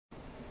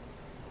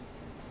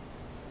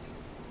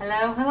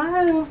Hello,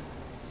 hello.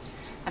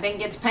 I didn't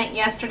get to paint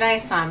yesterday,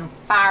 so I'm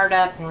fired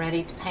up and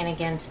ready to paint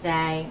again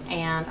today.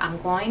 And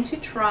I'm going to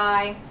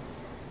try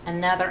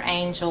another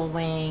angel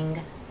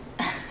wing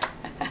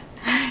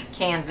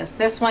canvas.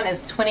 This one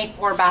is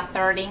 24 by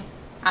 30.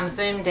 I'm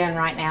zoomed in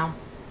right now.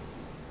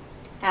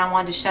 And I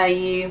wanted to show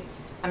you,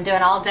 I'm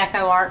doing all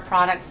DecoArt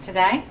products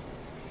today.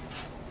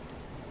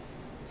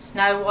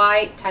 Snow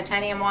white,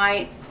 titanium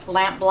white,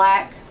 lamp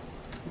black,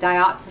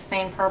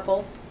 dioxazine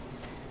purple,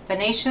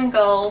 Venetian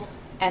gold,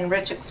 and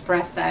rich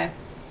espresso.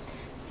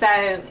 So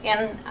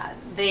in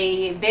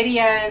the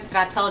videos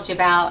that I told you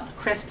about,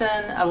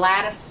 Kristin,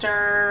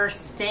 Oladatter,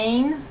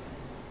 Steen,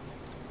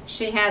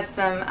 she has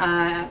some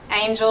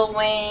angel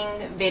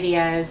wing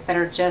videos that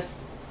are just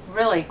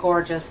really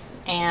gorgeous,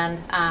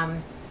 and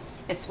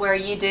it's where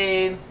you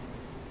do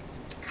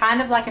kind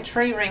of like a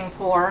tree ring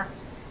pour,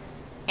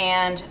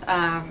 and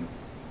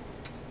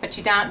but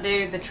you don't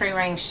do the tree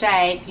ring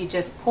shape, you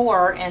just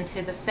pour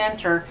into the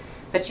center,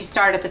 but you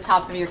start at the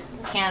top of your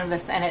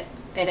canvas and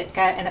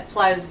it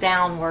flows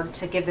downward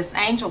to give this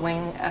angel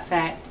wing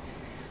effect.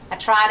 I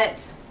tried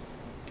it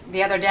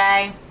the other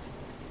day.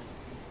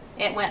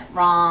 It went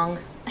wrong.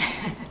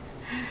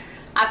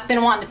 I've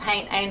been wanting to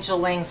paint angel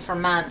wings for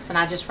months, and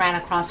I just ran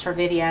across her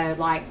video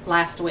like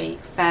last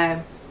week,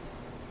 so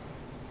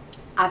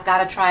I've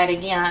got to try it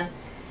again.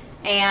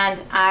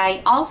 And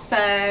I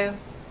also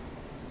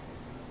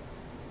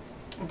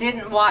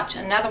didn't watch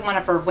another one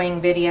of her wing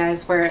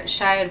videos where it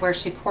showed where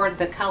she poured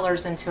the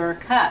colors into her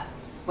cup,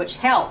 which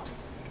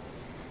helps.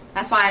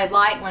 That's why I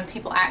like when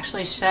people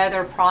actually show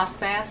their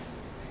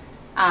process,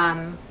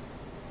 and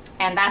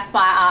that's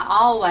why I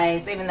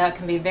always, even though it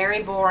can be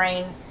very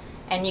boring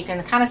and you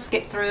can kind of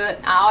skip through it,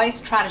 I always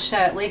try to show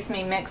at least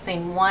me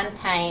mixing one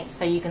paint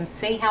so you can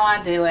see how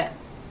I do it,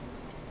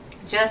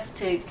 just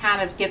to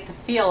kind of get the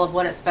feel of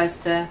what it's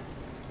supposed to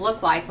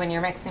look like when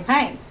you're mixing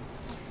paints.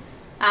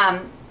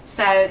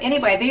 So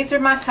anyway, these are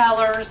my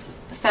colors.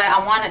 So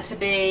I want it to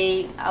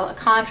be a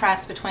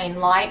contrast between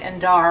light and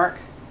dark.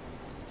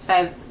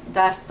 So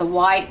thus the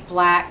white,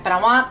 black, but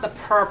I want the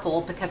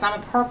purple because I'm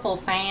a purple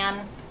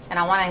fan and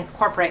I want to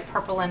incorporate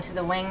purple into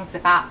the wings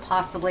if I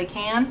possibly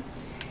can.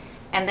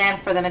 And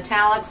then for the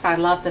metallics, I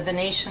love the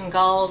Venetian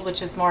gold,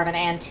 which is more of an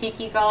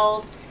antique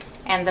gold.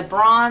 And the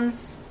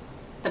bronze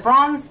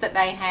that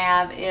they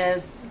have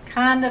is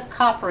kind of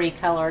coppery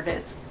colored.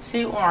 It's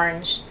too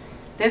orange.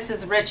 This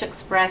is rich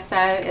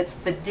espresso. It's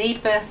the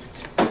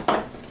deepest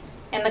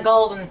in the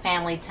golden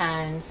family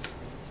tones.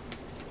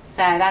 So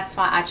that's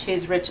why I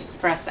choose rich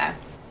espresso.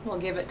 We'll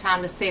give it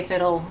time to see if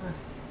it'll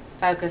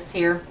focus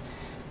here.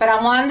 But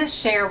I wanted to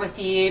share with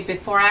you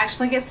before I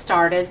actually get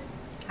started.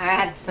 I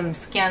had some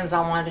skins I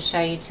wanted to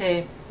show you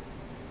too.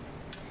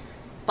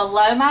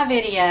 Below my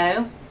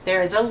video,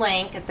 there is a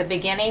link at the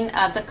beginning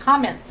of the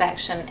comments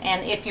section.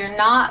 And if you're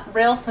not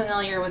real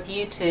familiar with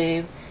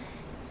YouTube,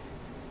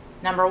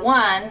 number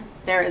one,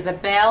 there is a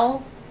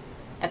bell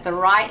at the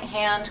right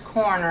hand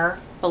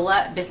corner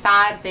below,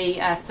 beside the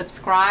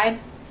subscribe.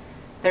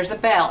 There's a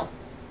bell,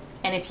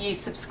 and if you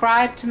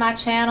subscribe to my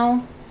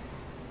channel,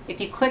 if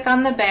you click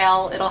on the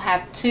bell, it'll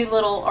have two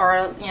little,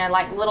 or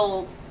like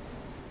little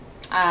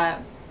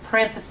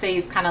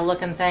parentheses kind of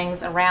looking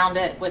things around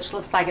it, which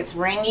looks like it's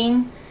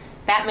ringing.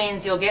 That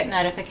means you'll get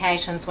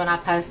notifications when I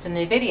post a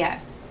new video.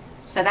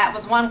 So that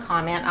was one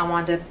comment I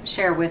wanted to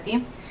share with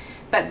you.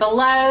 But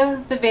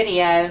below the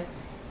video,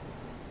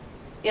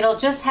 it'll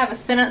just have a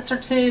sentence or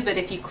two, but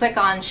if you click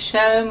on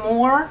show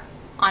more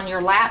on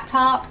your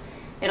laptop,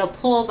 it'll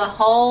pull the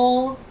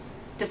whole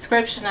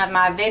description of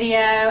my video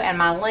and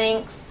my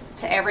links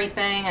to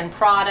everything and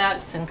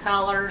products and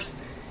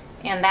colors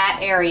in that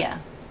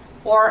area.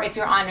 Or if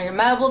you're on your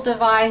mobile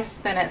device,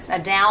 then it's a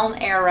down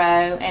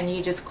arrow and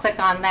you just click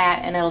on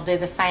that and it'll do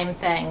the same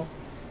thing.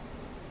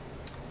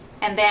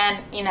 And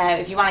then,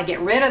 if you want to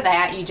get rid of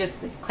that, you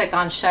just click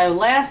on show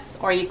less,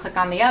 or you click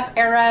on the up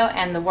arrow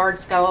and the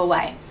words go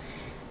away.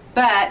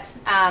 But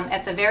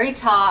at the very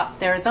top,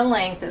 there's a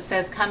link that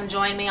says come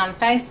join me on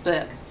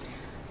Facebook.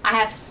 I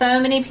have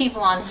so many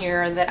people on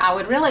here that I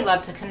would really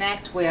love to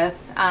connect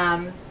with.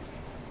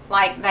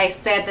 Like they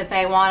said that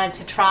they wanted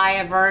to try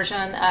a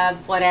version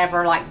of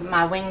whatever, like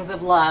my Wings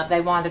of Love.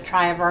 They wanted to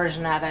try a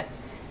version of it.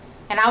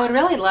 And I would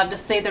really love to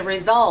see the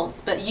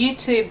results, but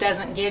YouTube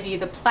doesn't give you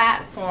the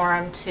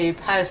platform to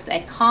post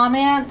a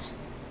comment,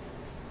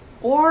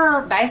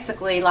 or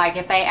basically like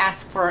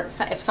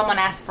if someone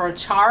asks for a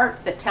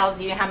chart that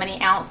tells you how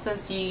many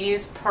ounces you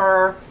use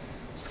per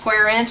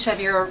square inch of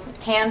your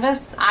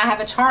canvas. I have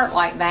a chart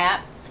like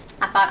that.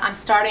 I thought I'm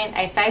starting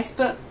a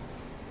Facebook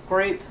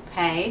group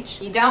page.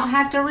 You don't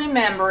have to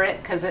remember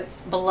it because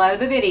it's below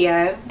the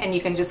video, and you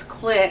can just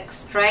click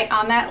straight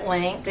on that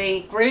link.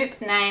 The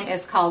group name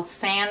is called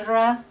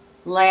Sandra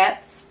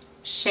Lett's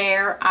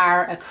Share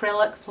Our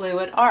Acrylic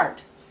Fluid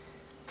Art.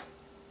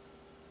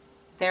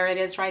 There it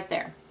is right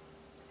there.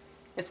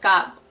 It's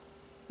got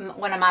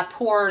one of my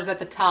pours at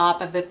the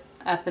top of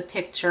the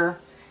picture,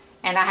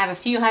 and I have a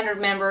few hundred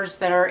members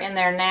that are in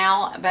there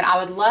now, but I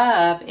would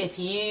love if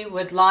you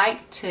would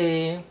like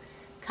to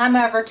come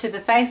over to the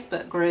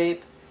Facebook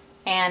group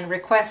and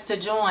request to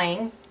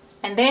join,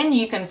 and then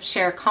you can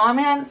share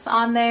comments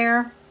on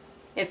there.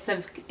 It's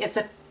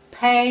a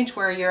page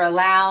where you're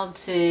allowed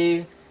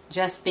to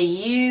just be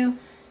you,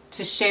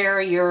 to share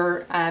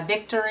your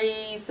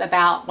victories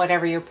about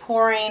whatever you're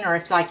pouring, or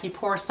if like you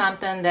pour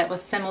something that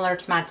was similar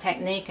to my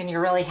technique and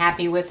you're really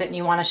happy with it and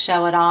you want to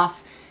show it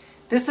off,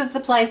 this is the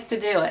place to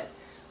do it.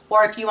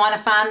 Or if you want to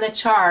find the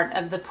chart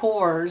of the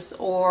pours,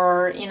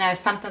 or you know,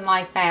 something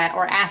like that,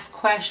 or ask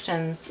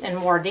questions in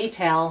more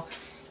detail,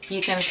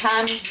 you can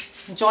come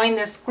join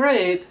this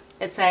group.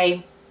 It's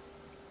a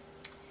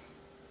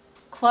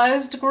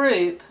closed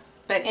group,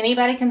 but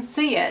anybody can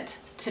see it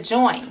to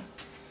join.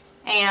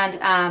 And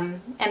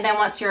then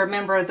once you're a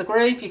member of the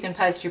group, you can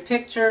post your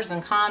pictures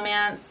and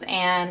comments,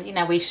 and you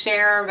know, we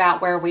share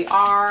about where we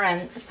are.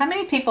 And so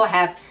many people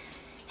have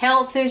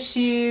health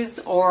issues,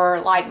 or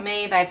like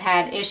me, they've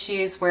had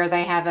issues where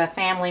they have a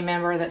family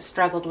member that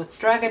struggled with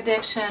drug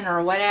addiction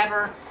or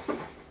whatever.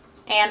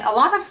 And a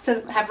lot of us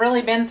have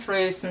really been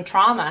through some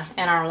trauma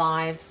in our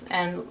lives,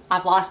 and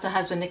I've lost a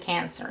husband to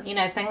cancer, you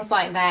know, things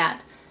like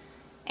that.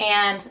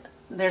 And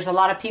there's a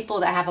lot of people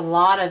that have a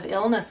lot of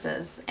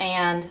illnesses,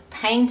 and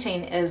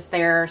painting is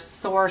their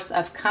source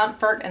of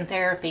comfort and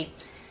therapy.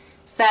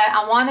 So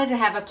I wanted to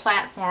have a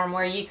platform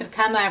where you could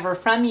come over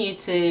from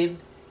YouTube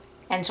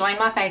and join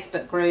my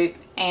Facebook group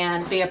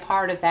and be a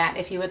part of that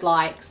if you would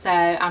like. So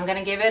I'm going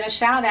to give it a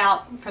shout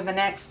out for the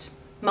next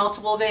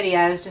multiple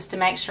videos just to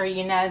make sure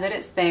you know that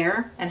it's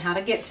there and how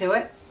to get to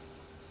it.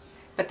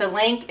 But the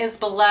link is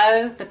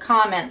below the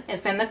comment.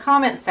 It's in the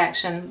comment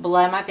section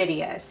below my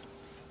videos.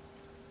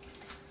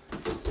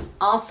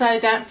 Also,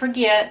 don't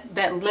forget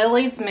that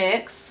Lily's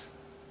Mix,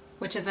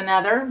 which is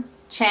another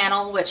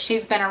channel, which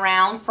she's been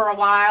around for a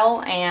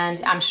while,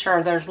 and I'm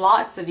sure there's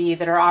lots of you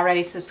that are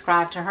already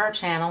subscribed to her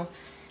channel.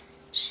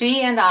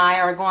 She and I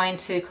are going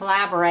to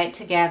collaborate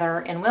together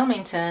in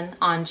Wilmington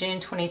on June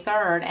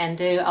 23rd and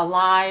do a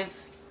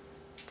live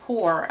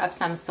pour of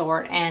some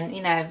sort, and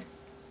you know,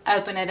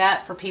 open it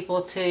up for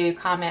people to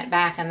comment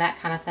back and that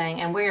kind of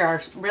thing. And we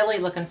are really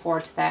looking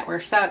forward to that. We're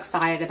so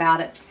excited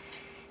about it.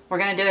 We're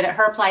going to do it at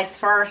her place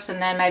first,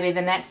 and then maybe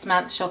the next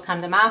month she'll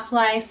come to my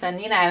place, and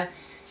you know,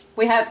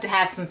 we hope to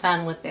have some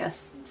fun with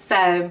this.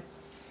 So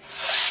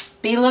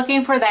be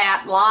looking for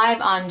that live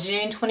on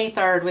June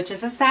 23rd, which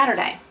is a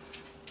Saturday.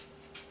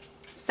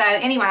 So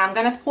anyway, I'm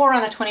going to pour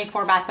on a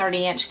 24 by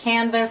 30 inch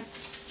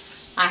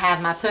canvas. I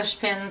have my push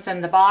pins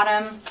in the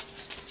bottom,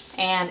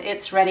 and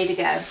it's ready to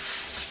go.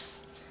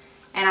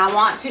 And I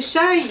want to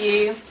show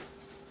you,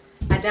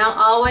 I don't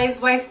always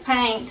waste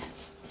paint.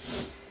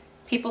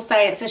 People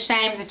say it's a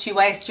shame that you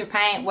waste your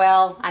paint.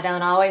 Well, I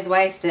don't always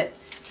waste it.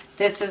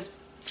 This is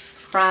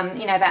from,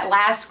 you know, that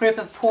last group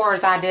of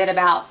pours I did,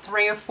 about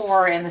 3 or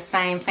 4 in the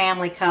same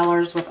family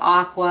colors with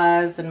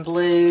aquas and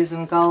blues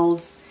and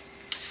golds.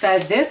 So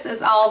this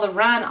is all the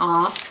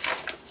runoff.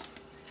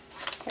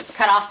 It's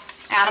cut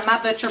off out of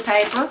my butcher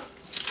paper.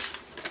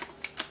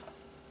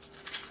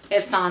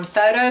 It's on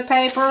photo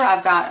paper.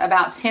 I've got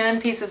about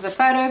 10 pieces of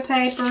photo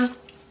paper.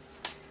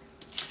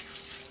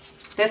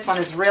 This one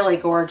is really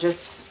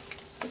gorgeous.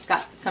 It's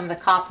got some of the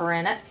copper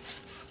in it.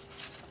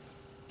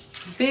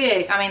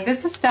 Big. I mean,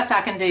 this is stuff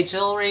I can do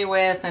jewelry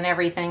with and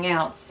everything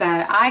else. So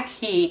I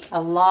keep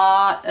a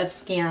lot of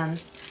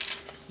skins.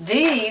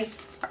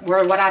 These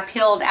were what I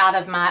peeled out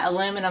of my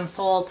aluminum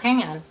foil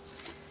pan.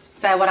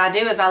 So what I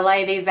do is I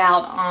lay these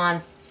out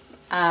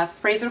on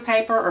freezer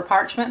paper or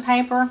parchment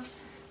paper.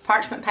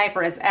 Parchment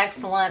paper is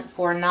excellent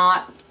for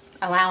not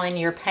allowing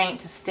your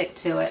paint to stick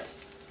to it.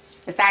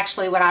 It's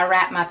actually what I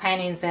wrap my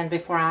paintings in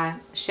before I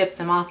ship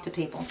them off to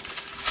people.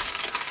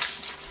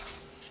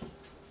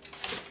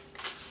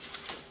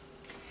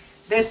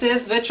 This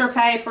is butcher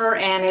paper,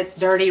 and it's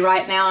dirty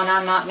right now, and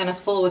I'm not going to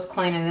fool with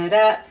cleaning it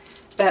up.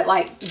 But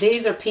like,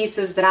 these are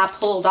pieces that I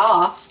pulled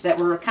off that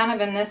were kind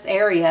of in this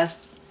area.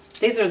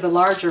 These are the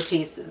larger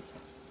pieces.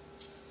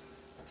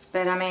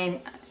 But I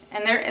mean,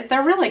 and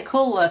they're really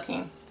cool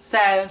looking.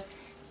 So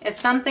it's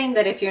something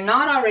that if you're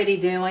not already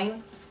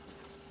doing,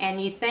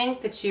 and you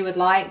think that you would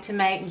like to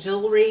make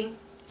jewelry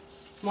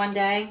one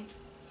day,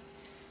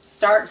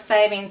 start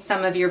saving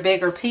some of your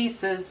bigger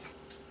pieces.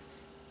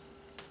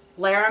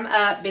 Layer them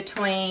up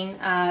between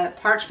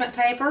parchment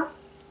paper,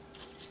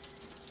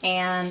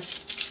 and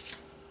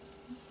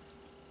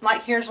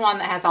like, here's one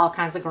that has all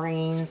kinds of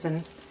greens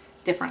and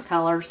different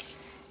colors,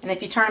 and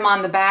if you turn them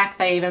on the back,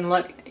 they even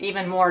look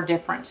even more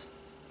different.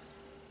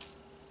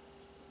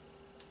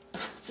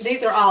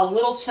 These are all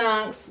little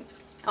chunks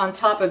on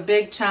top of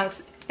big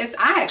chunks.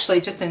 I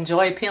actually just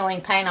enjoy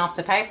peeling paint off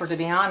the paper, to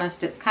be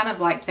honest. It's kind of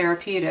like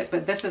therapeutic,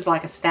 but this is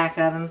like a stack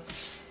of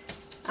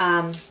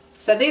them.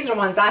 So these are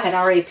ones I had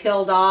already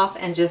peeled off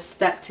and just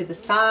stuck to the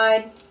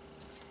side.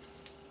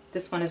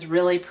 This one is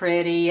really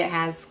pretty. It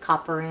has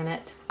copper in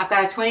it. I've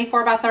got a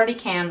 24 by 30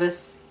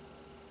 canvas.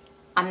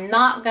 I'm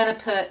not going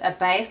to put a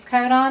base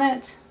coat on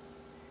it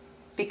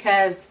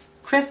because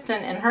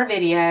Kristin, in her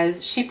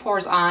videos, she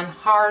pours on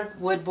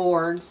hardwood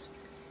boards,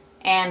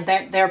 and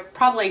they're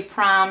probably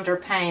primed or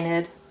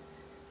painted.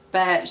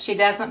 but she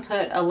doesn't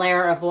put a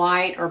layer of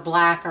white or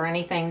black or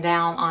anything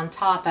down on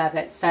top of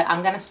it. So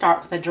I'm going to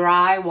start with a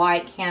dry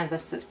white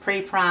canvas that's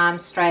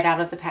pre-primed straight out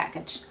of the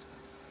package.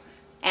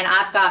 And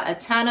I've got a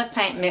ton of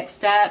paint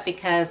mixed up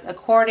because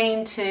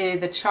according to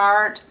the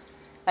chart,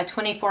 a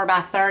 24 by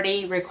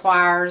 30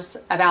 requires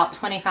about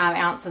 25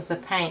 ounces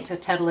of paint to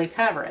totally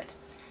cover it.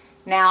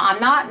 Now, I'm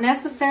not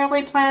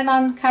necessarily planning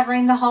on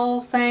covering the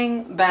whole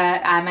thing,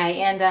 but I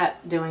may end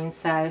up doing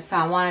so. So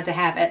I wanted to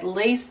have at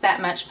least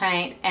that much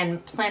paint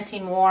and plenty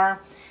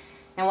more.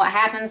 And what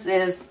happens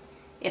is,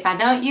 if I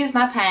don't use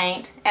my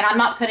paint, and I'm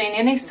not putting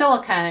any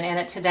silicone in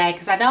it today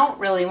because I don't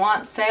really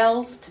want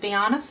sales, to be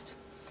honest.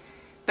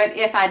 But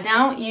if I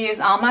don't use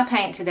all my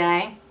paint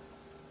today,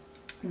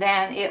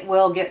 then it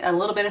will get a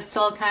little bit of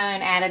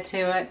silicone added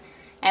to it.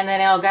 And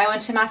then it'll go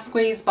into my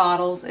squeeze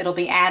bottles. It'll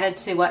be added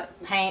to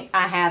what paint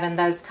I have in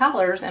those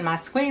colors in my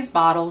squeeze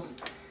bottles.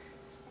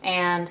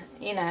 And,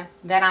 you know,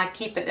 then I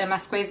keep it in my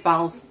squeeze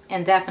bottles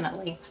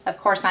indefinitely. Of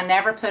course, I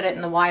never put it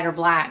in the white or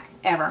black,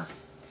 ever.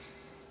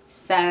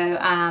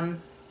 So,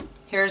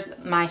 here's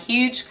my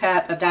huge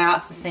cup of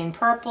dioxazine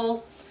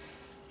purple.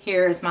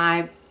 Here's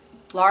my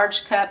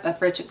large cup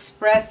of rich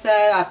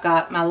espresso. I've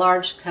got my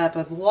large cup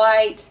of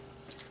white,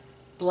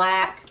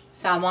 black.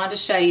 So I wanted to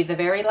show you the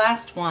very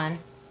last one.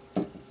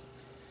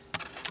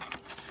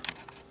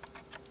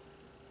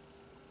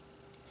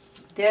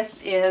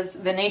 This is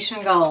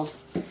Venetian Gold.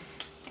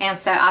 And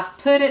so I've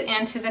put it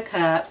into the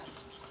cup,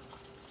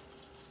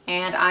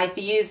 and I've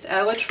used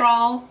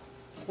Owatrol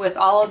with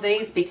all of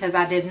these because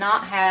I did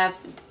not have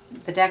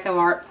the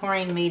DecoArt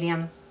pouring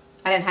medium.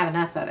 I didn't have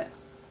enough of it.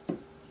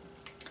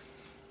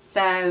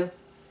 So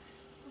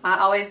I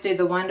always do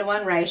the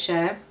 1-to-1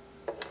 ratio.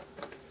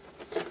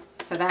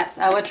 So that's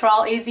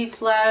Owatrol Easy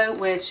Flow,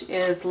 which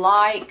is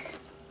like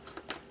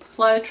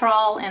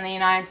Floetrol in the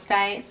United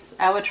States.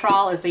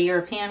 Owatrol is a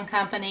European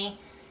company.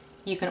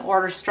 You can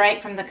order straight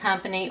from the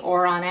company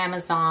or on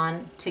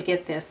Amazon to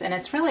get this. And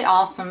it's really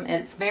awesome.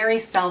 It's very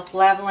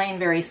self-leveling,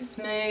 very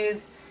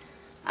smooth.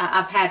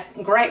 I've had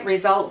great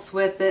results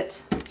with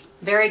it.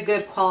 Very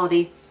good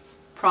quality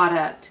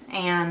product.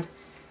 And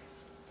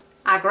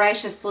I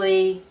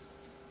graciously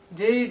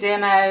do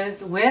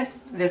demos with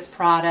this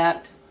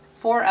product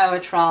for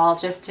Owatrol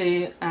just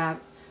to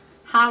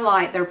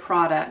highlight their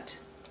product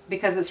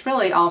because it's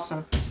really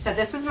awesome. So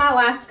this is my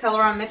last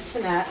color I'm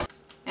mixing up.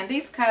 And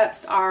these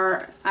cups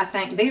are, I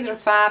think, these are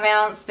 5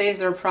 ounce.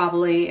 These are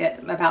probably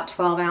about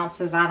 12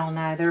 ounces. I don't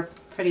know. They're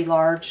pretty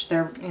large.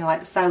 They're, you know,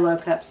 like solo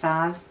cup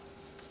size.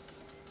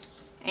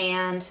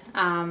 And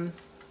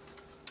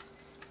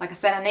like I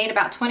said, I need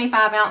about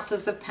 25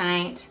 ounces of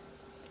paint.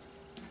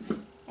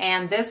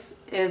 And this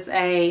is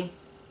a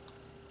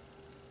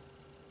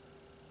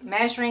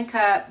measuring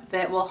cup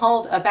that will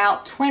hold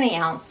about 20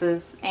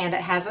 ounces, and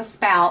it has a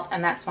spout,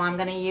 and that's why I'm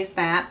going to use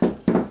that.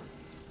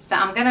 So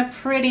I'm going to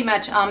pretty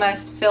much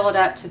almost fill it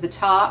up to the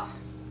top,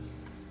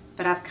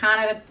 but I've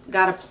kind of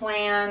got a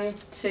plan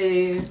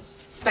to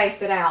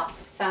space it out.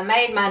 So I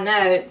made my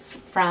notes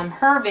from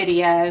her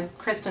video,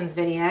 Kristin's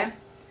video,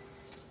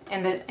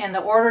 in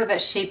the order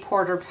that she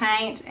poured her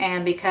paint,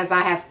 and because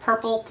I have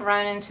purple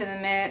thrown into the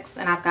mix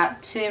and I've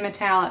got 2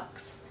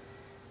 metallics,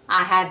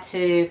 I had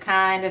to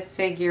kind of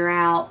figure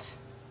out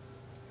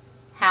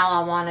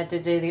how I wanted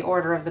to do the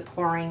order of the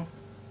pouring,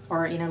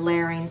 or, you know,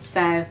 layering.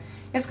 So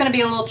it's going to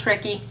be a little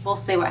tricky. We'll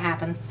see what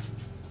happens.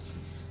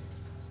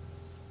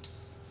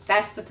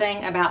 That's the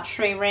thing about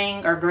tree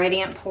ring or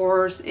gradient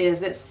pours,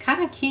 is it's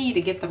kind of key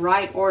to get the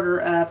right order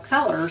of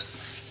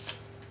colors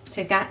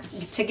to get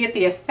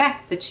the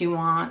effect that you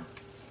want.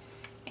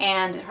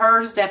 And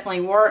hers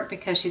definitely worked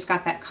because she's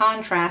got that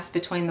contrast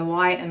between the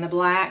white and the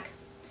black.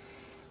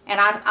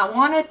 And I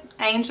wanted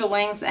angel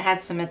wings that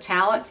had some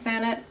metallics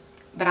in it,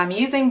 but I'm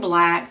using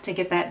black to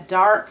get that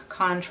dark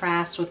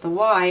contrast with the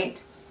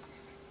white.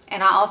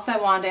 And I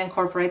also wanted to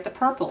incorporate the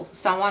purple.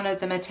 So I wanted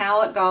the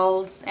metallic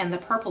golds and the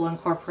purple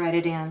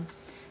incorporated in.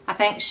 I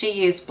think she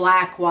used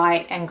black,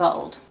 white, and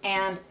gold.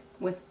 And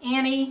with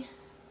any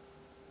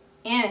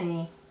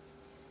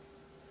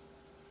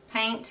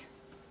paint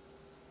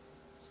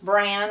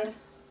brand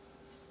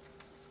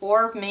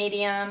or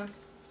medium,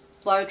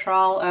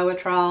 Floetrol,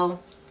 Owatrol,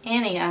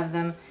 any of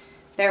them,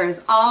 there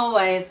is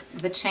always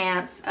the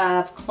chance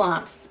of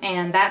clumps.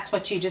 And that's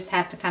what you just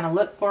have to kind of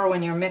look for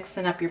when you're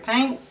mixing up your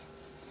paints.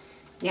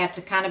 You have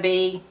to kind of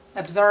be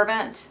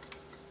observant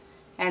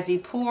as you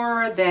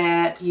pour,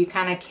 that you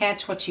kind of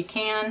catch what you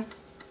can,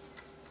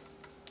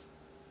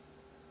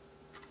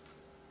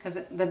 because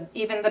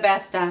even the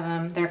best of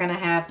them, they're going to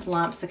have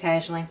lumps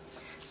occasionally.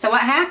 So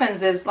what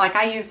happens is, like,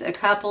 I used a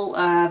couple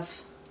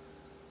of,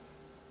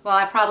 well,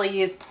 I probably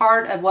used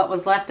part of what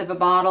was left of a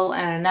bottle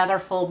and another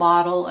full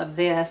bottle of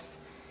this.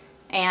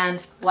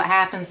 And what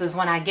happens is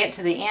when I get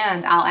to the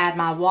end, I'll add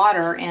my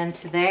water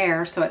into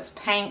there, so it's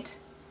paint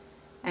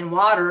and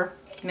water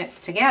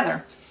mixed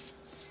together.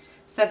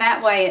 So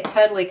that way it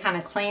totally kind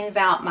of cleans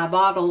out my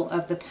bottle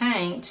of the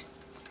paint,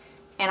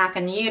 and I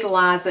can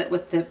utilize it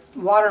with the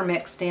water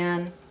mixed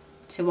in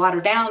to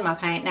water down my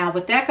paint. Now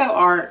with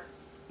DecoArt,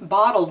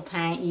 bottled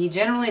paint, you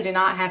generally do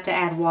not have to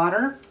add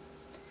water,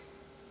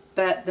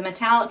 but the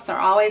metallics are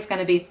always going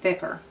to be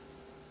thicker.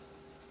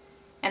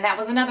 And that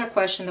was another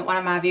question that one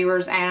of my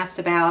viewers asked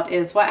about,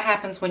 is what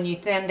happens when you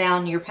thin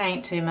down your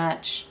paint too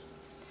much.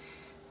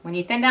 When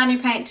you thin down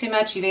your paint too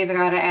much, you've either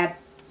got to add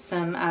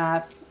some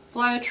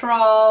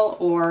Owatrol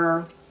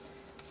or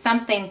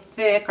something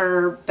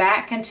thicker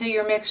back into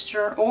your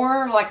mixture,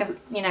 or like a,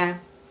 you know,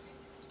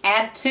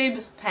 add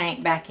tube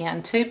paint back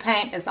in. Tube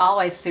paint is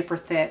always super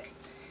thick.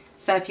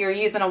 So if you're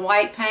using a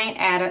white paint,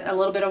 add a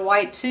little bit of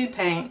white tube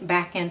paint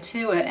back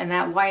into it, and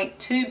that white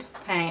tube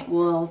paint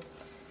will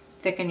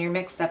thicken your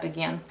mix up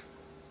again.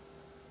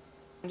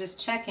 I'm just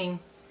checking.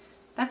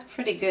 That's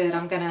pretty good.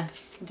 I'm going to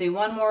do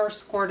one more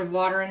squirt of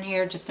water in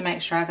here just to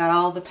make sure I got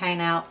all the paint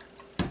out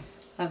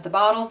of the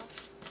bottle.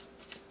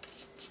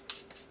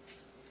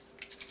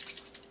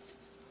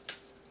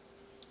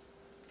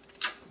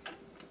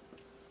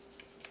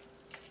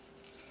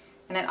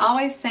 And it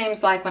always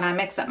seems like when I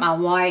mix up my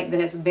white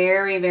that it's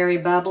very, very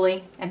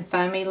bubbly and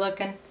foamy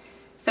looking.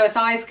 So it's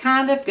always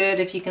kind of good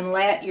if you can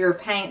let your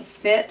paint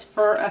sit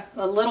for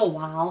a little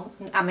while.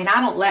 I mean, I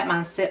don't let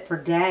mine sit for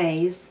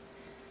days,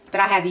 but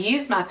I have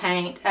used my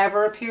paint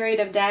over a period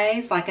of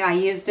days. Like I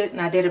used it and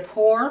I did a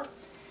pour,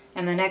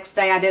 and the next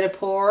day I did a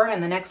pour,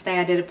 and the next day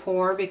I did a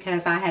pour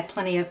because I had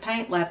plenty of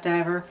paint left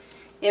over.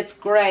 It's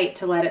great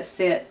to let it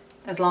sit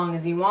as long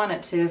as you want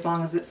it to, as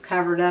long as it's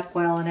covered up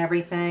well and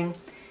everything.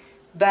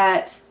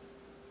 But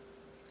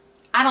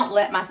I don't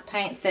let my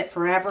paint sit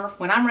forever.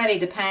 When I'm ready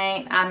to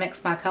paint, I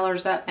mix my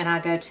colors up and I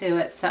go to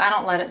it. So I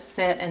don't let it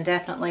sit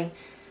indefinitely.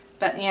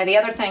 But you know, the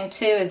other thing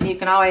too is you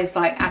can always,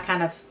 like, I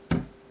kind of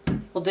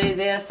will do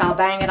this. I'll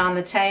bang it on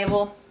the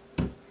table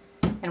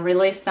and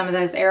release some of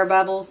those air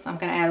bubbles. I'm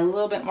going to add a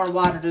little bit more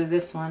water to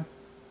this one.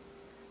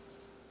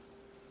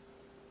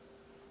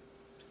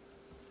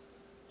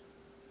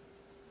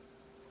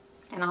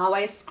 And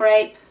always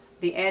scrape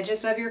the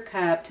edges of your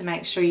cup to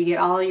make sure you get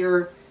all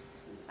your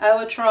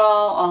Owatrol,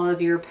 all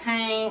of your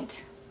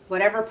paint,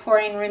 whatever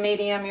pouring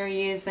remedium you're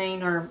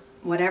using or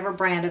whatever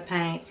brand of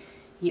paint.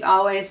 You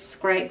always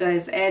scrape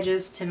those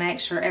edges to make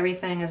sure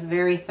everything is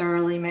very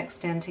thoroughly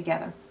mixed in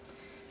together.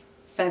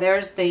 So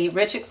there's the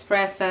Rich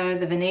Espresso,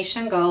 the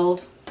Venetian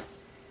Gold,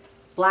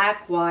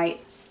 black, white,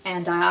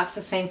 and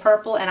dioxazine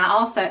purple. And I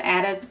also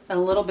added a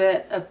little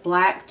bit of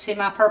black to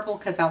my purple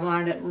because I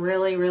wanted it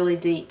really, really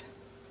deep.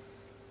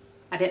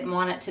 I didn't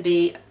want it to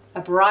be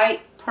a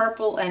bright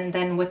purple and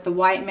then with the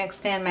white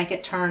mixed in make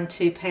it turn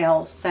too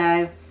pale.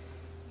 So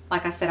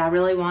like I said, I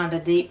really wanted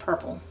a deep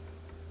purple.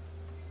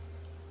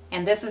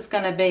 And this is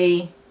going to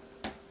be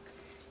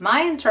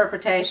my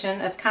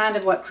interpretation of kind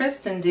of what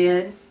Kristin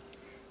did,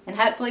 and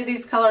hopefully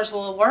these colors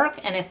will work,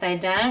 and if they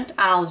don't,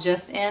 I'll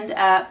just end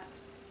up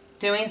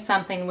doing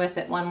something with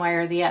it one way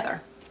or the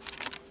other.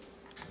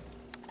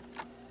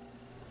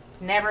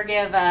 Never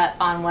give up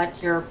on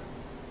what you're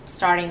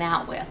starting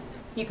out with.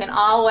 You can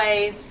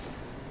always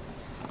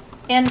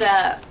end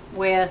up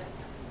with,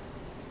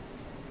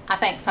 I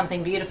think,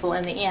 something beautiful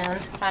in the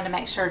end. I'm trying to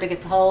make sure to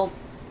get the whole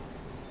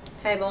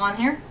table on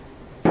here.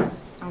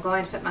 I'm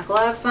going to put my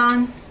gloves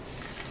on.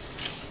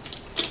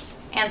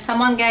 And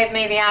someone gave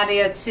me the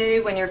idea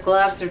too, when your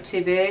gloves are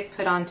too big,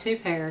 put on 2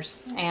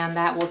 pairs and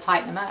that will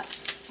tighten them up,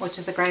 which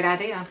is a great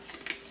idea.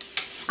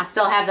 I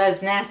still have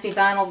those nasty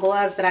vinyl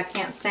gloves that I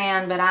can't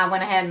stand, but I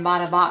went ahead and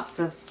bought a box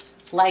of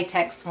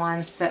latex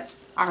ones that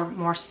are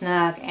more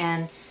snug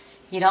and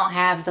you don't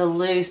have the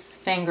loose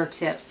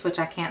fingertips, which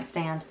I can't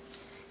stand,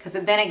 because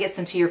then it gets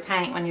into your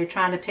paint. When you're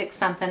trying to pick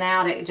something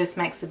out, it just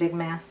makes a big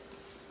mess.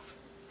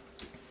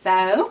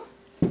 So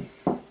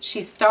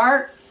she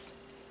starts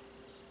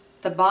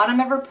the bottom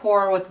of her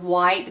pour with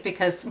white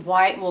because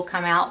white will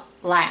come out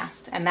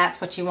last, and that's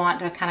what you want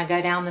to kind of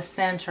go down the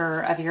center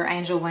of your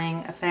angel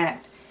wing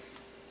effect.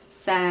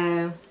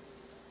 So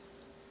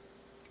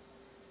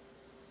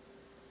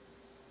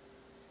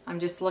I'm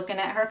just looking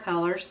at her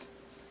colors.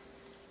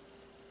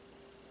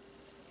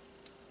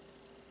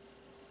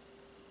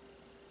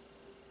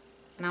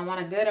 And I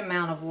want a good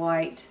amount of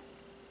white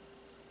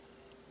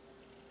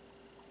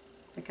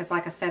because,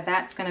 like I said,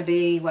 that's going to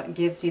be what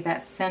gives you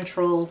that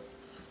central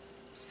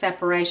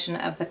separation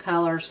of the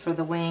colors for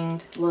the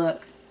winged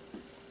look.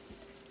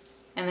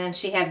 And then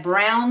she had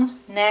brown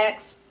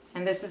next,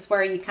 and this is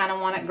where you kind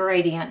of want it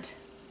gradient.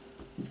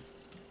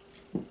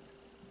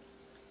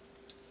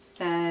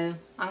 So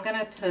I'm going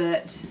to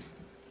put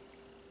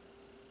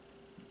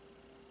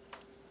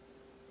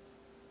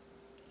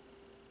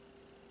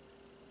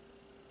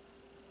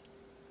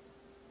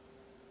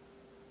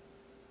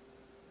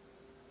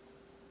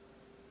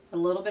a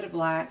little bit of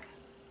black,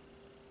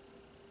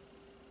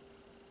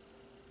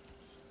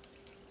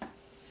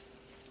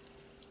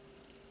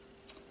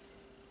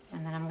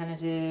 and then I'm going to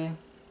do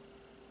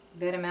a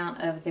good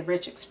amount of the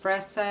Rich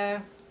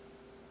Espresso.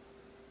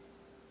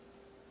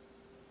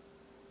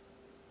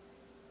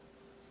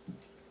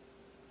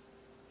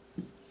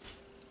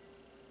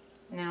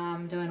 Now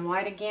I'm doing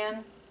white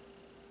again.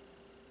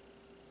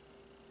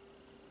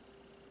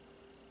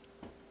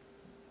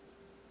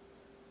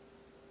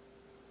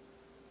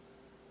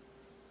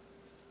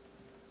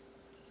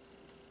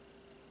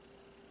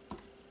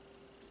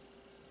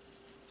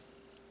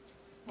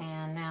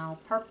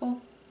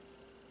 purple.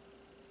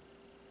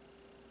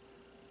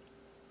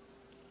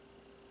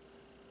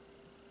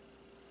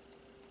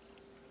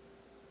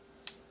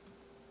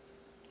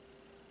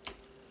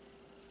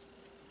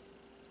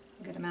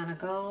 Good amount of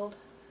gold,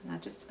 and I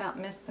just about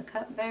missed the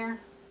cup there.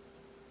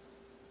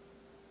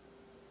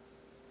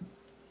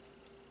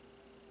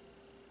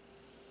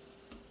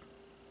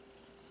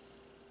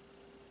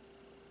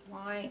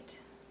 White.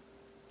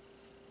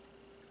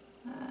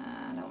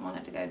 I don't want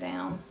it to go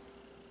down.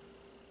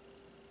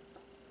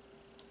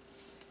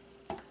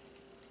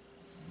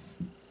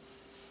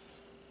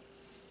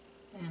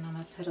 And I'm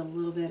going to put a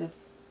little bit of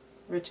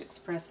rich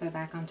espresso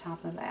back on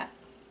top of that.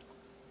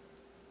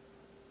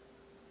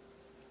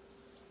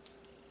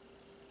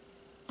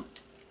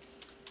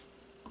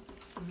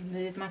 So I'm going to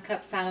move my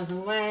cups out of the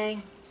way.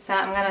 So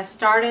I'm going to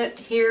start it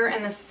here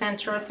in the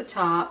center at the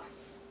top.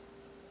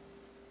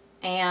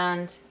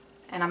 And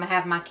I'm going to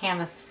have my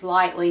canvas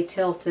slightly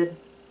tilted.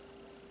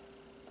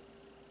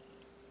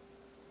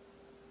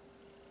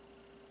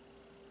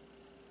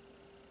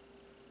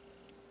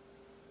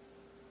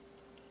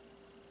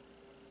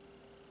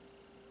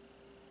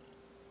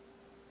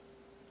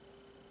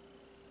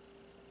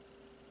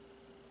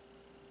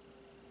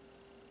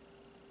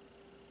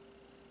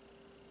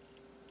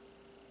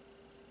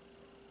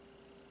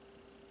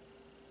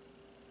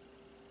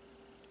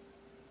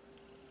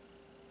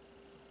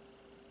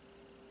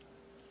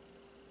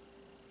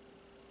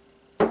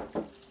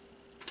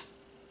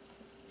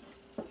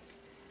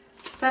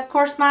 So of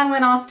course mine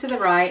went off to the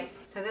right.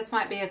 So this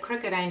might be a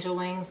crooked angel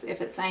wings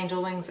if it's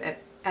angel wings at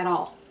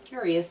all.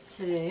 Curious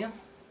too.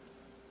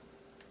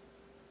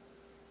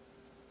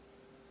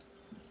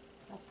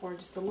 I'll pour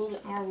just a little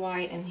bit more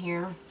white in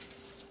here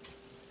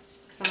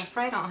because I'm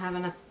afraid I don't have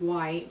enough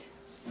white.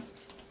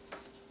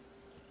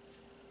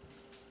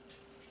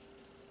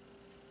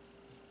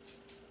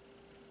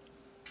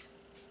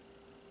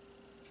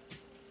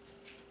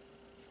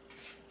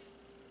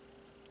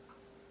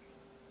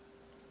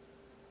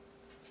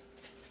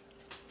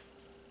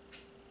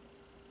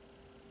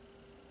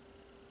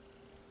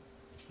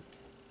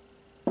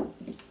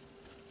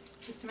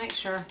 Just to make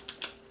sure.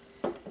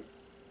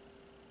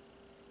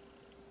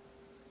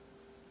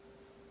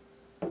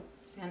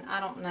 And I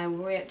don't know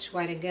which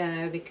way to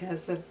go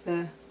because of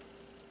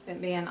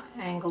it being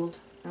angled.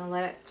 I'm going to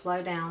let it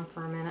flow down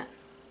for a minute.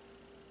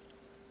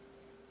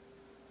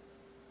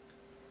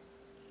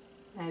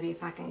 Maybe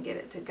if I can get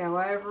it to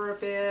go over a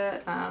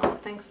bit. I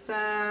don't think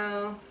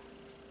so.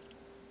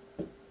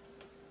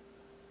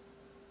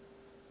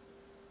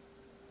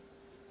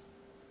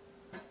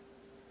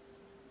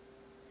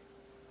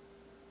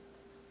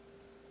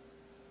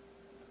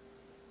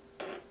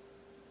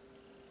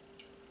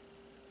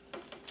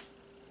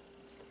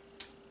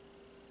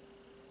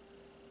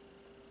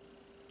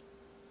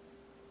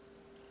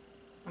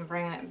 I'm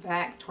bringing it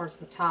back towards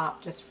the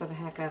top just for the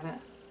heck of it.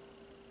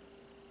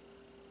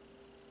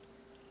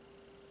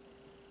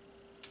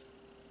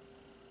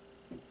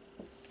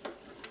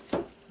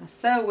 I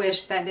so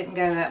wish that didn't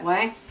go that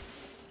way.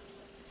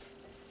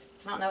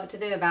 I don't know what to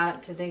do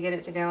about it to get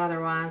it to go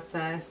otherwise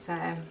though,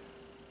 so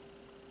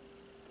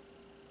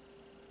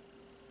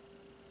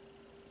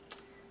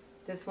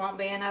this won't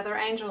be another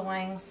angel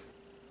wings.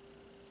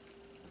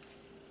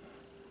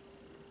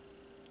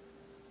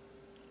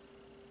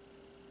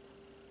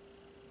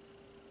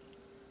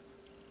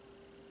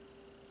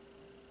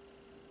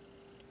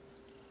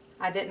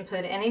 I didn't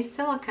put any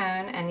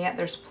silicone, and yet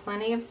there's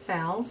plenty of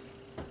cells.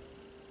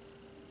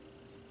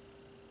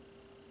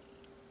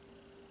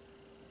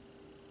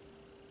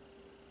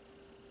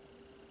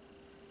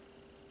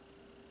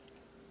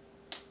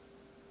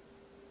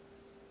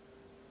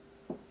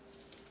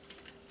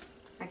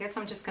 I guess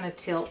I'm just going to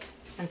tilt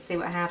and see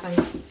what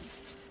happens,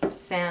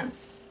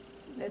 since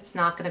it's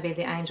not going to be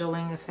the angel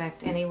wing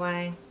effect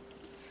anyway.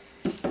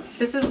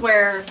 This is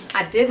where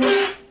I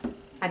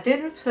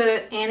didn't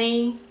put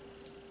any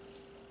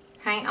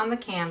paint on the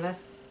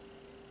canvas,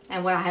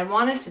 and what I had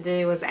wanted to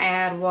do was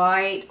add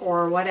white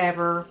or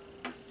whatever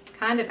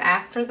kind of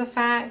after the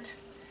fact.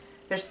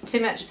 There's too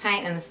much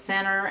paint in the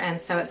center,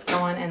 and so it's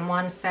going in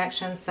one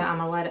section, so I'm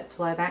going to let it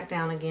flow back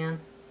down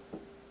again.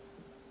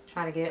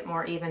 Try to get it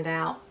more evened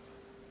out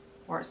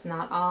where it's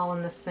not all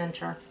in the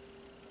center,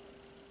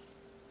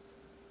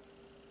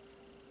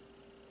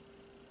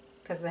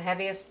 because the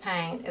heaviest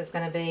paint is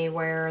going to be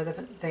where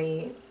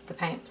the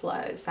paint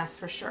flows, that's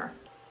for sure.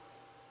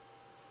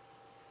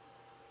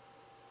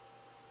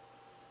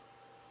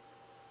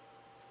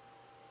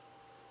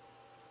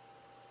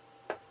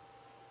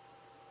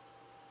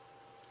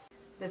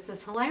 This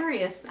is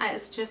hilarious.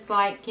 It's just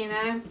like, you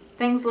know,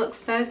 things look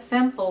so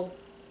simple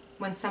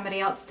when somebody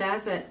else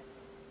does it.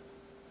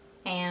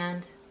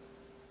 And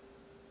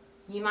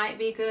you might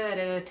be good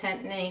at a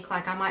technique,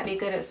 like I might be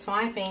good at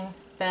swiping,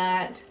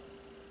 but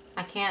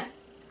I can't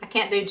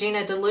do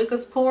Gina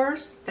DeLuca's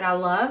pours that I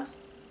love.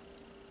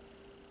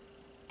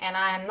 And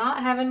I am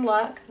not having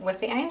luck with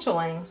the angel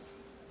wings,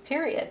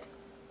 period.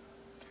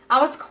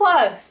 I was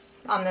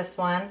close on this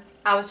one.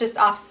 I was just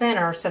off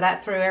center, so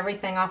that threw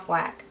everything off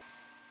whack.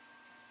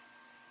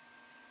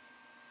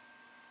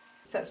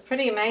 So it's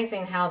pretty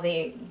amazing how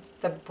the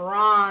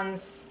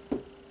bronze,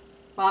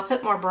 well, I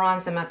put more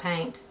bronze in my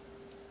paint,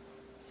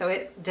 so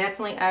it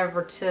definitely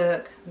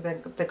overtook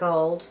the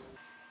gold.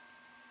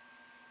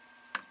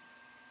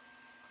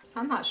 So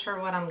I'm not sure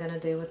what I'm going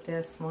to do with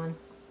this one.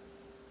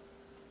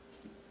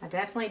 I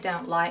definitely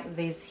don't like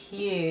these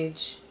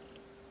huge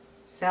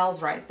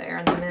cells right there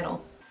in the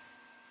middle.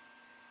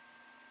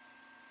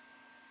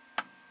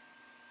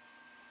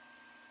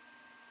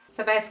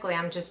 So basically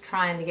I'm just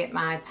trying to get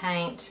my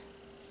paint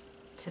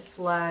to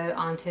flow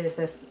onto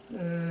this,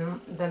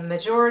 the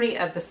majority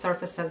of the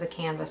surface of the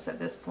canvas at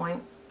this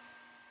point.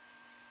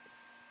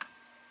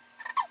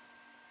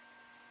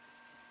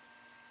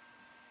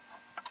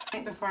 I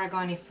think before I go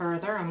any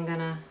further, I'm going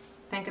to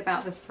think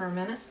about this for a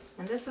minute.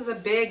 And this is a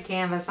big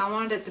canvas. I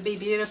wanted it to be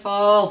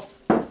beautiful.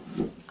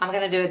 I'm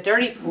going to do a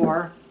dirty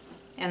pour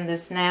in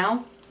this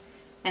now.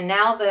 And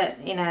now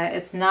that, you know,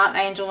 it's not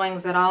angel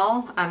wings at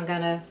all, I'm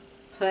going to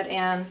put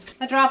in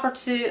a drop or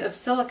two of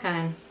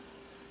silicone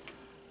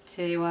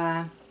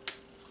to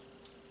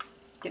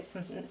get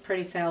some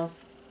pretty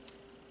cells.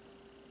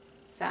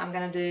 So I'm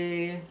going to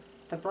do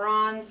the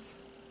bronze.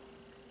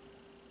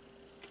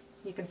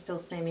 You can still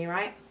see me,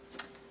 right?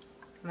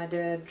 I'm going to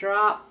do a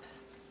drop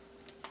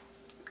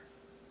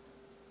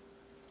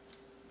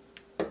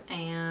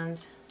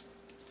and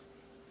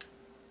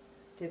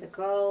do the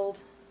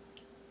gold.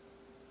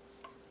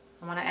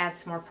 I want to add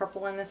some more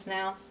purple in this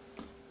now.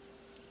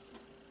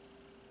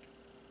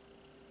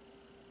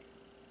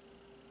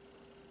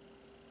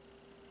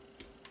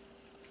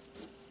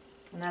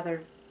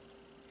 Another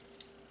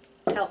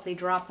healthy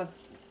drop of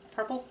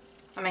purple,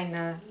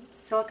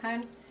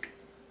 silicone.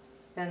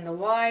 Then the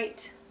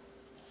white.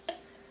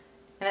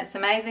 And it's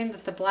amazing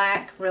that the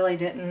black really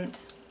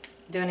didn't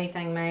do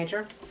anything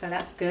major, so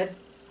that's good.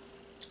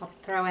 I'll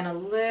throw in a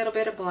little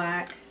bit of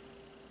black.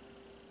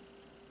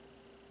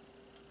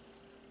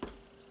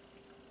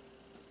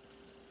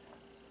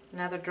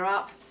 Another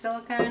drop of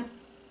silicone.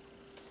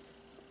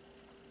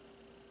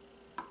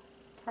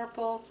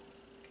 Purple.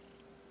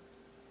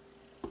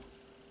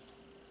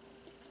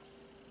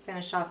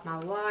 Finish off my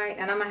white,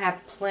 and I'm going to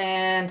have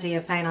plenty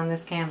of paint on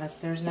this canvas,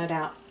 there's no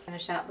doubt.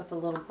 Finish out with a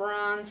little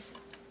bronze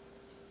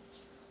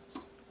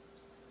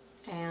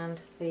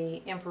and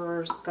the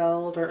Emperor's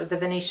Gold, or the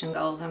Venetian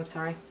Gold, I'm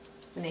sorry,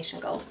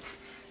 Venetian Gold.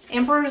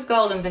 Emperor's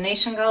Gold and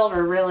Venetian Gold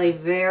are really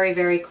very,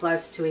 very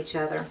close to each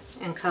other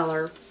in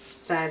color,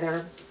 so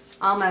they're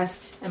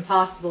almost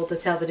impossible to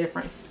tell the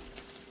difference.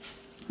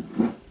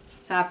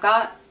 So I've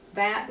got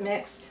that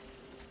mixed.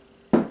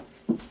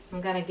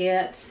 I'm going to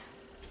get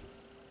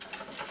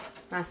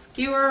my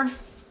skewer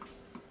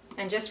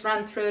and just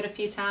run through it a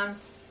few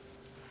times.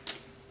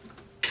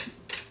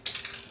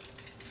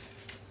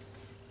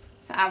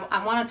 So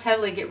I want to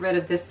totally get rid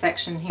of this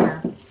section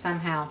here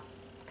somehow,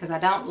 because I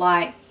don't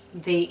like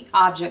the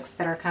objects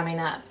that are coming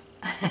up.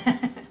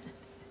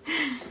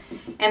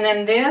 And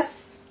then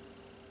this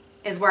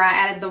is where I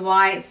added the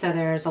white, so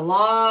there's a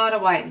lot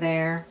of white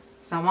there.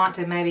 So I want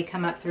to maybe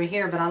come up through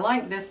here, but I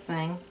like this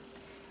thing.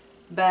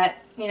 But,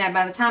 you know,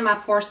 by the time I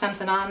pour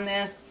something on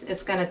this,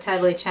 it's going to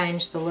totally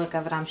change the look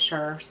of it, I'm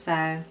sure. So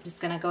I'm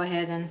just going to go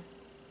ahead and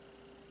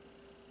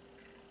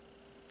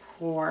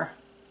pour.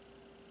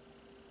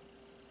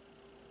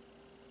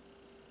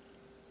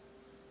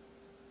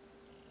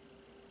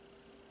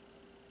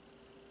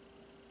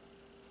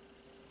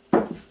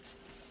 I'm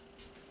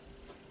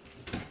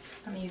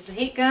going to use the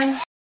heat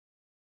gun.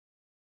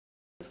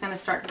 It's going to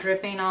start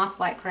dripping off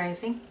like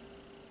crazy.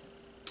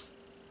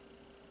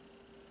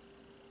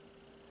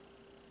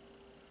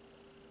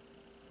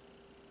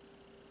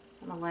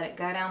 I'm going to let it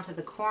go down to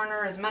the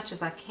corner as much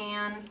as I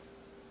can,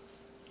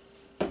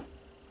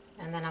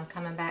 and then I'm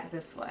coming back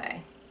this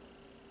way.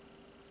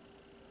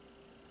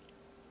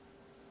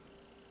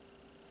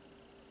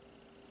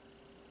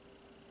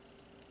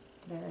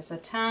 There is a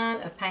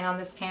ton of paint on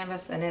this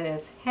canvas and it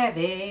is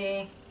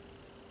heavy.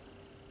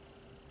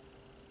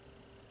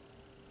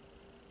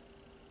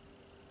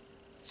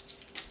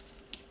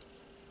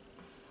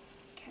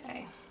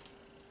 Okay,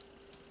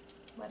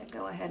 let it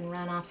go ahead and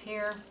run off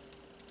here.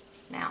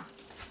 Now,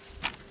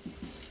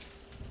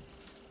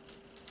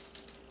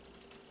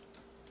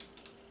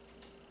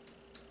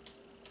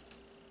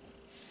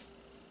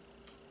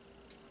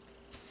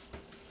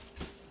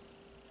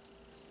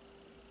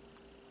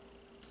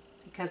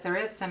 because there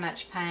is so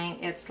much paint,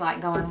 it's like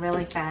going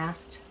really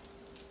fast,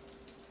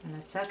 and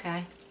that's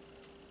okay.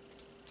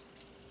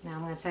 Now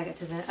I'm going to take it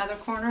to the other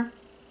corner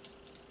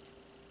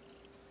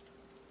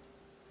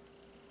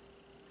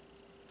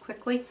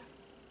quickly.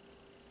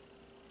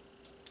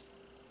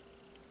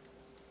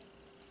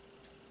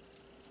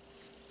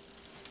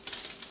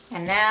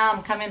 And now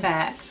I'm coming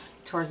back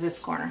towards this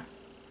corner.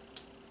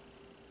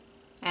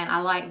 And I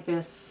like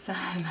this so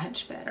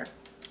much better.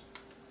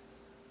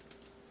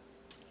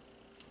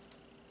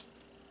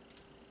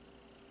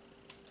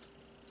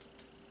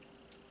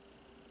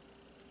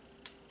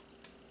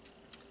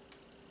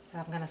 So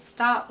I'm going to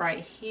stop right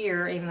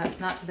here, even though it's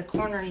not to the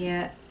corner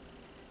yet,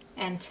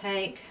 and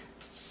take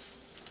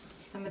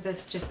some of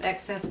this just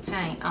excess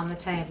paint on the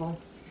table.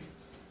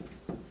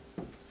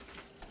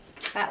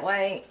 That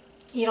way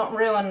you don't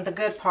ruin the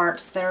good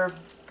parts. They're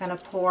going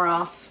to pour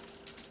off.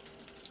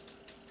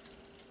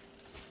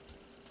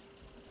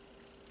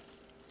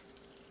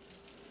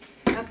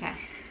 Okay.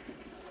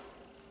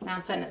 Now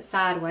I'm putting it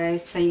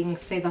sideways so you can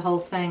see the whole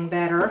thing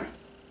better.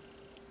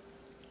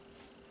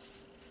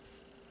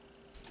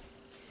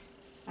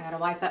 I gotta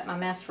wipe up my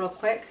mess real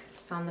quick.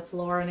 It's on the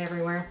floor and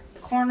everywhere.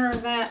 The corner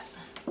of that.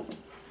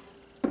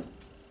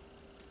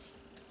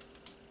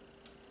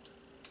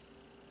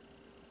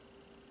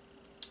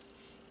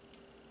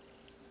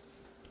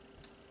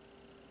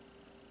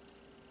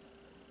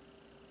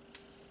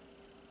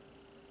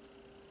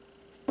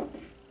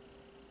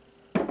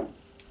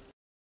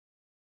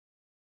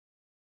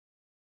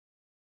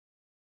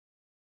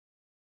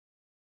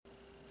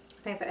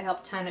 I think that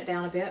helped tone it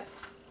down a bit.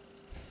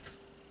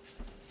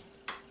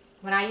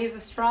 When I use a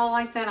straw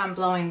like that, I'm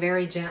blowing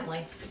very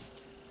gently.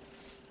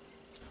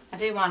 I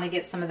do want to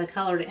get some of the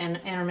color to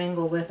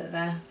intermingle with it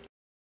though.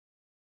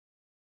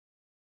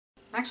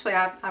 Actually,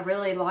 I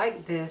really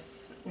like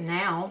this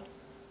now.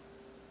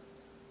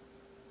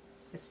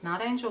 It's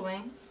not angel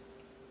wings,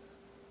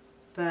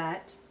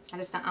 but I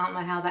don't know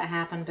how that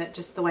happened, but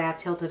just the way I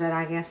tilted it,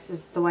 I guess,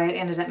 is the way it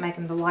ended up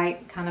making the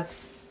light kind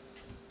of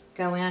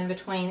go in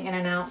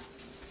and out.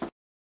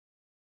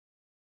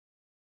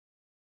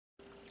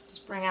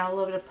 Bring out a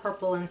little bit of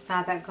purple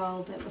inside that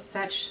gold. It was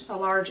such a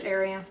large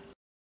area.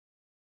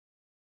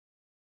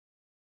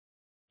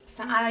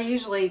 So I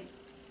usually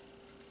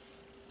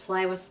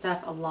play with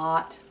stuff a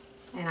lot,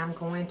 and I'm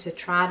going to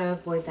try to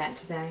avoid that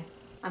today.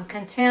 I'm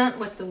content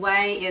with the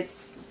way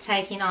it's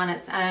taking on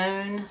its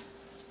own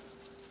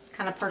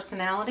kind of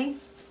personality.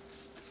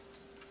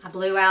 I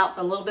blew out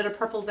a little bit of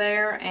purple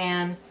there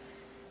and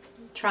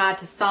tried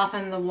to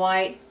soften the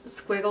white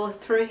squiggle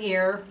through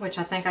here, which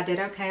I think I did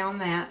okay on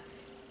that.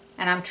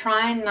 And I'm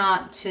trying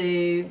not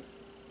to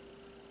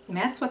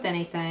mess with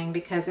anything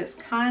because it's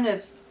kind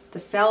of, the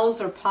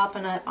cells are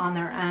popping up on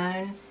their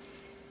own,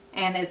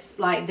 and it's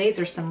like, these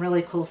are some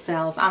really cool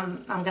cells.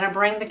 I'm going to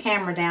bring the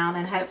camera down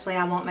and hopefully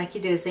I won't make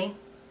you dizzy.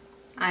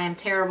 I am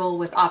terrible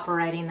with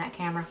operating that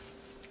camera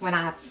when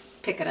I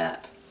pick it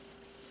up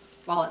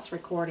while it's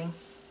recording.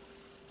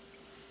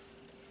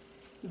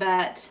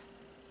 But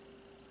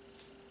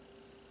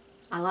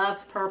I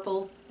love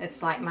purple.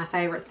 It's like my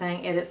favorite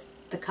thing. It is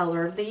the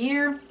color of the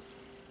year.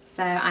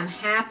 So I'm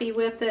happy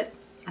with it.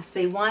 I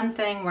see one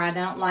thing where I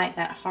don't like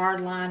that hard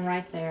line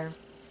right there.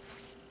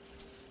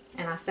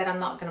 And I said I'm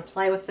not going to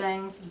play with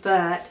things,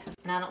 but,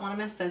 and I don't want to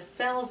mess those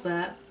cells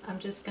up, I'm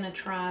just going to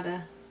try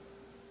to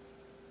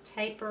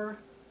taper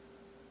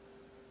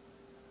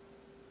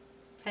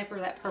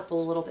that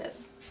purple a little bit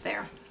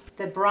there.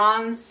 The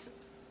bronze,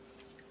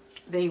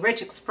 the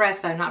Rich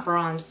Espresso, not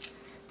bronze,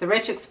 the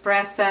Rich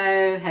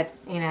Espresso had,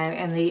 you know,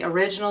 in the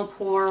original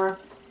pour,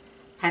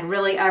 had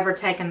really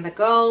overtaken the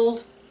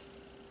gold,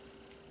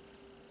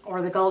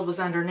 or the gold was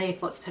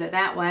underneath, let's put it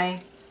that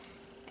way.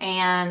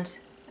 And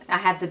I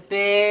had the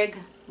big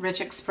Rich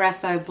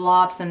Espresso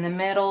blobs in the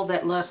middle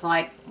that looked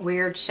like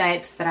weird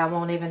shapes that I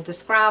won't even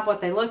describe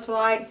what they looked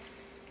like.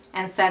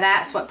 And so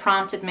that's what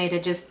prompted me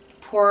to just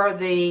pour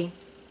the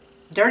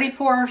dirty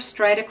pour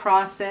straight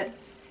across it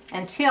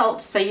and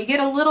tilt, so you get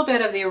a little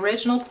bit of the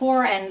original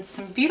pour and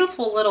some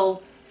beautiful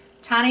little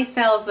tiny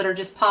cells that are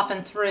just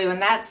popping through,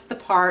 and that's the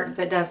part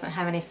that doesn't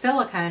have any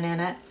silicone in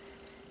it,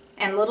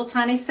 and little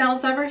tiny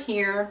cells over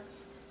here.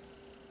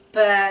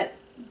 But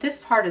this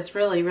part is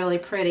really, really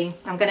pretty.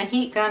 I'm going to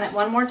heat gun it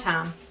one more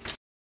time.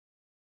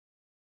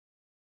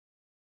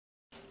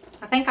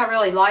 I think I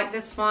really like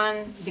this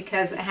one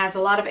because it has a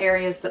lot of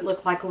areas that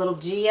look like little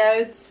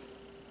geodes.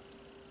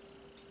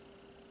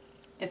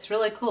 It's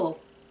really cool,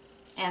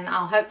 and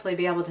I'll hopefully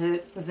be able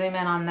to zoom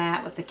in on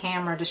that with the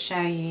camera to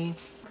show you.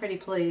 Pretty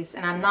pleased.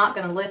 And I'm not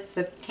going to lift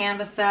the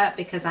canvas up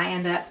because I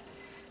end up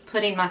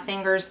putting my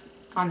fingers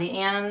on the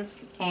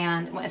ends,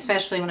 and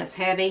especially when it's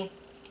heavy,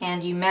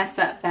 and you mess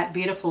up that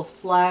beautiful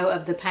flow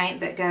of the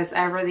paint that goes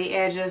over the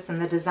edges and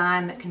the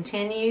design that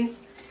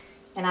continues,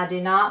 and I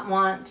do not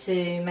want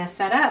to mess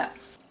that up.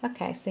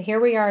 Okay, so here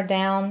we are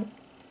down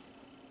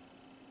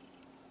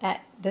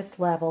at this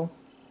level.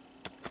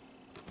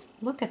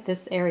 Look at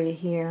this area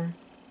here.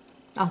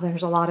 Oh,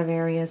 there's a lot of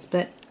areas,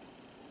 but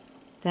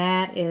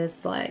that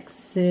is like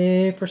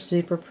super,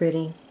 super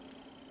pretty.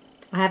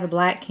 I have a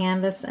black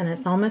canvas, and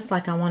it's almost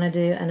like I want to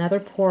do another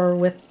pour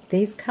with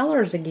these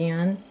colors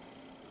again,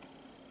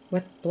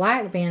 with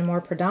black being more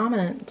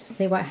predominant, to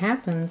see what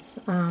happens.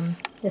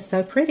 It's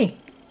so pretty.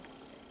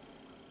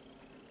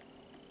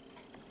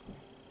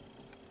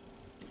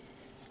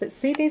 But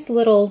see these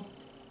little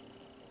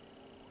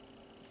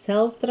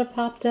cells that have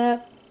popped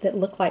up that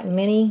look like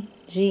mini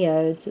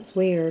geodes? It's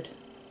weird.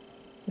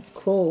 It's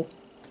cool.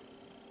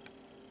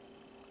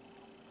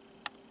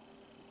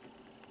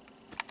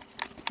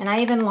 And I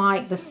even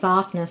like the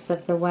softness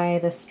of the way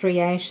the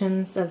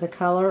striations of the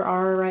color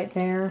are right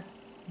there.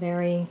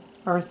 Very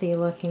earthy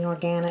looking,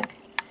 organic.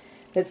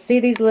 But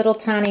see these little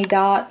tiny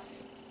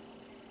dots?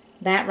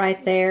 That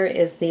right there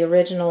is the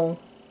original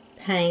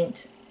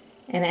paint,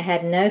 and it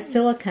had no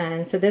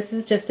silicone, so this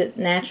is just it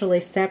naturally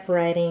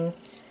separating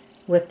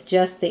with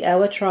just the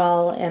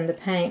Owatrol and the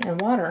paint and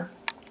water.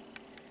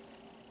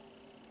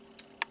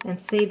 And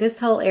see, this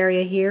whole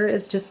area here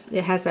is just,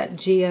 it has that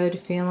geode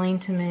feeling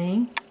to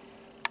me.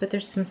 But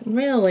there's some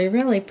really,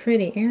 really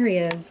pretty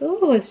areas.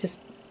 Oh, it's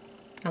just,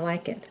 I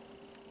like it.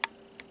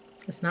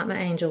 It's not my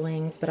angel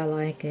wings, but I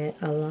like it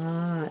a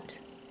lot.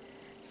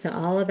 So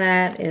all of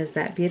that is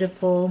that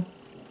beautiful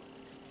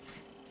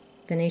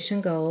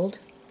Venetian gold.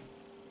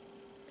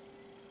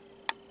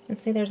 And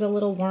see, there's a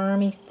little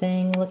wormy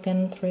thing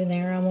looking through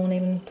there. I won't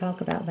even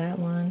talk about that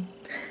one.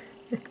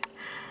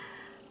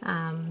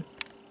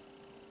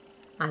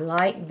 I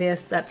like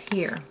this up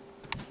here,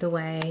 the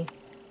way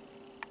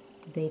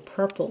the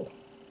purple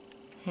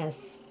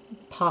has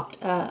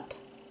popped up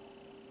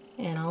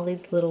and all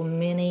these little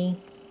mini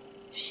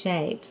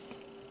shapes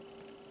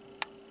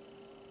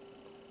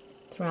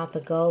throughout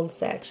the gold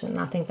section.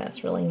 I think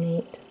that's really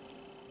neat.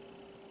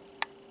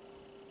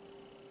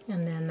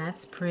 And then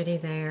that's pretty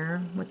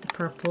there with the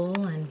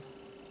purple, and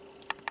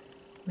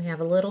we have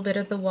a little bit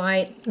of the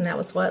white, and that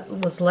was what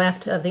was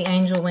left of the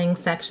angel wing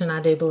section,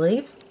 I do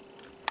believe.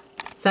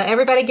 So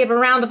everybody give a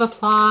round of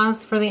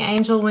applause for the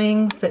angel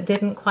wings that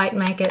didn't quite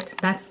make it.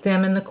 That's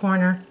them in the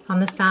corner on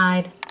the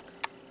side.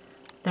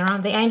 They're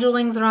on, the angel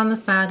wings are on the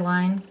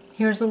sideline.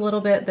 Here's a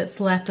little bit that's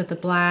left of the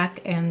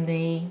black and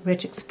the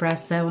rich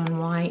espresso and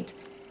white.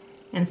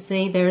 And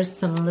see, there's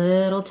some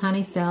little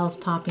tiny cells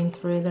popping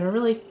through that are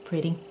really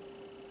pretty.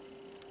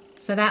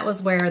 So that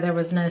was where there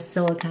was no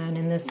silicone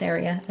in this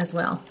area as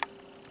well.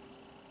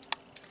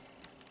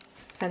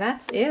 So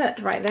that's it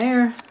right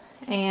there.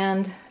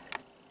 And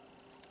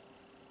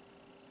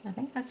I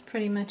think that's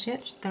pretty much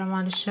it that I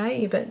wanted to show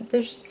you, but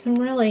there's some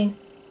really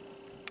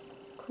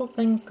cool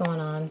things going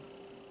on.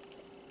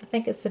 I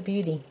think it's a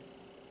beauty.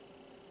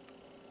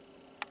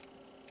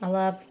 I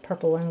love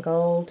purple and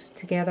gold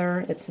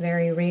together. It's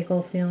very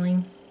regal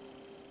feeling.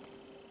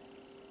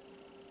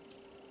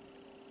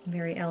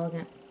 Very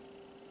elegant.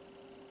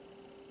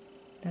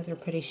 Those are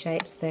pretty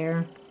shapes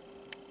there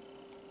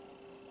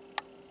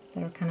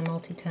that are kind of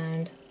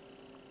multi-toned.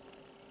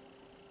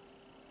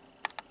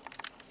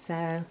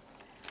 So,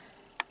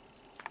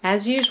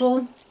 as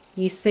usual,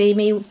 you see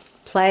me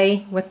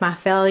play with my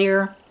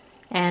failure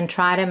and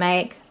try to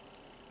make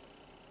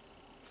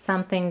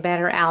something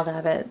better out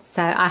of it.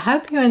 So I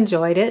hope you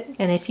enjoyed it,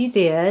 and if you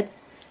did,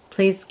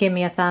 please give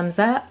me a thumbs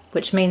up,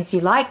 which means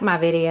you like my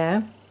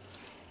video.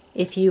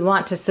 If you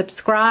want to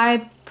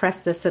subscribe, press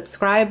the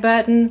subscribe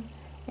button,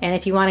 and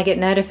if you want to get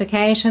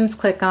notifications,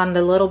 click on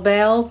the little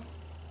bell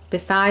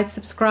beside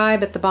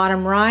subscribe at the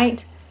bottom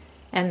right,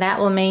 and that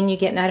will mean you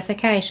get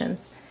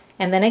notifications.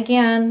 And then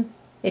again,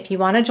 if you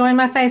want to join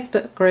my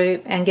Facebook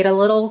group and get a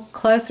little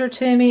closer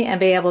to me and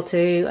be able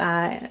to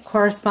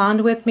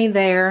correspond with me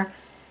there,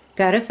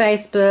 go to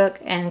Facebook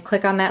and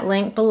click on that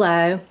link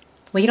below.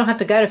 Well, you don't have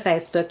to go to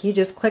Facebook. You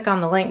just click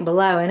on the link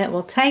below and it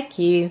will take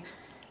you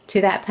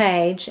to that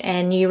page,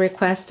 and you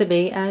request to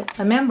be a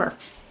member.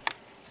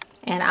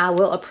 And I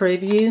will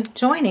approve you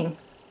joining.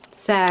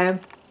 So,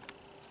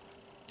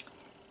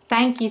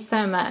 thank you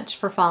so much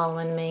for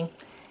following me.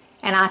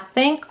 And I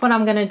think what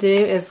I'm going to do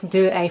is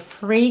do a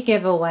free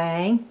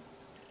giveaway,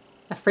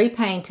 a free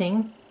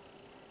painting,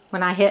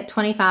 when I hit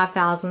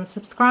 25,000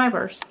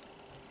 subscribers.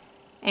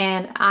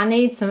 And I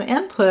need some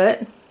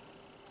input.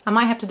 I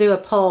might have to do a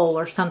poll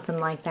or something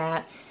like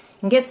that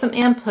and get some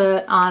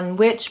input on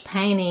which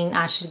painting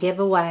I should give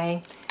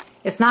away.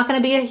 It's not going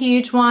to be a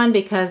huge one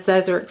because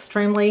those are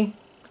extremely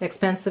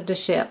expensive to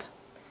ship.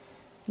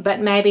 But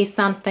maybe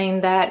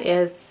something that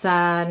is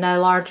no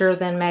larger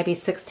than maybe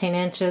 16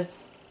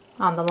 inches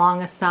on the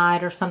longest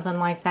side or something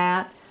like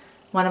that.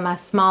 One of my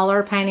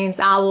smaller paintings,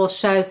 I will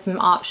show some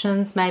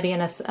options maybe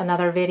in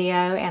another video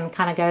and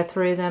kind of go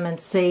through them and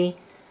see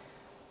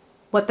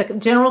what the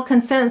general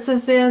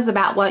consensus is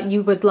about what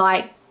you would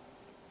like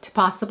to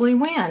possibly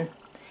win.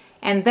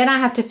 And then I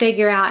have to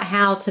figure out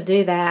how to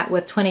do that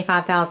with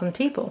 25,000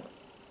 people.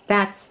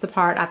 That's the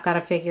part I've got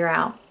to figure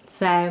out.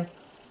 So,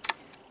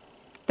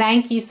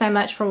 thank you so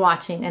much for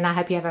watching, and I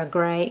hope you have a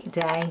great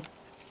day.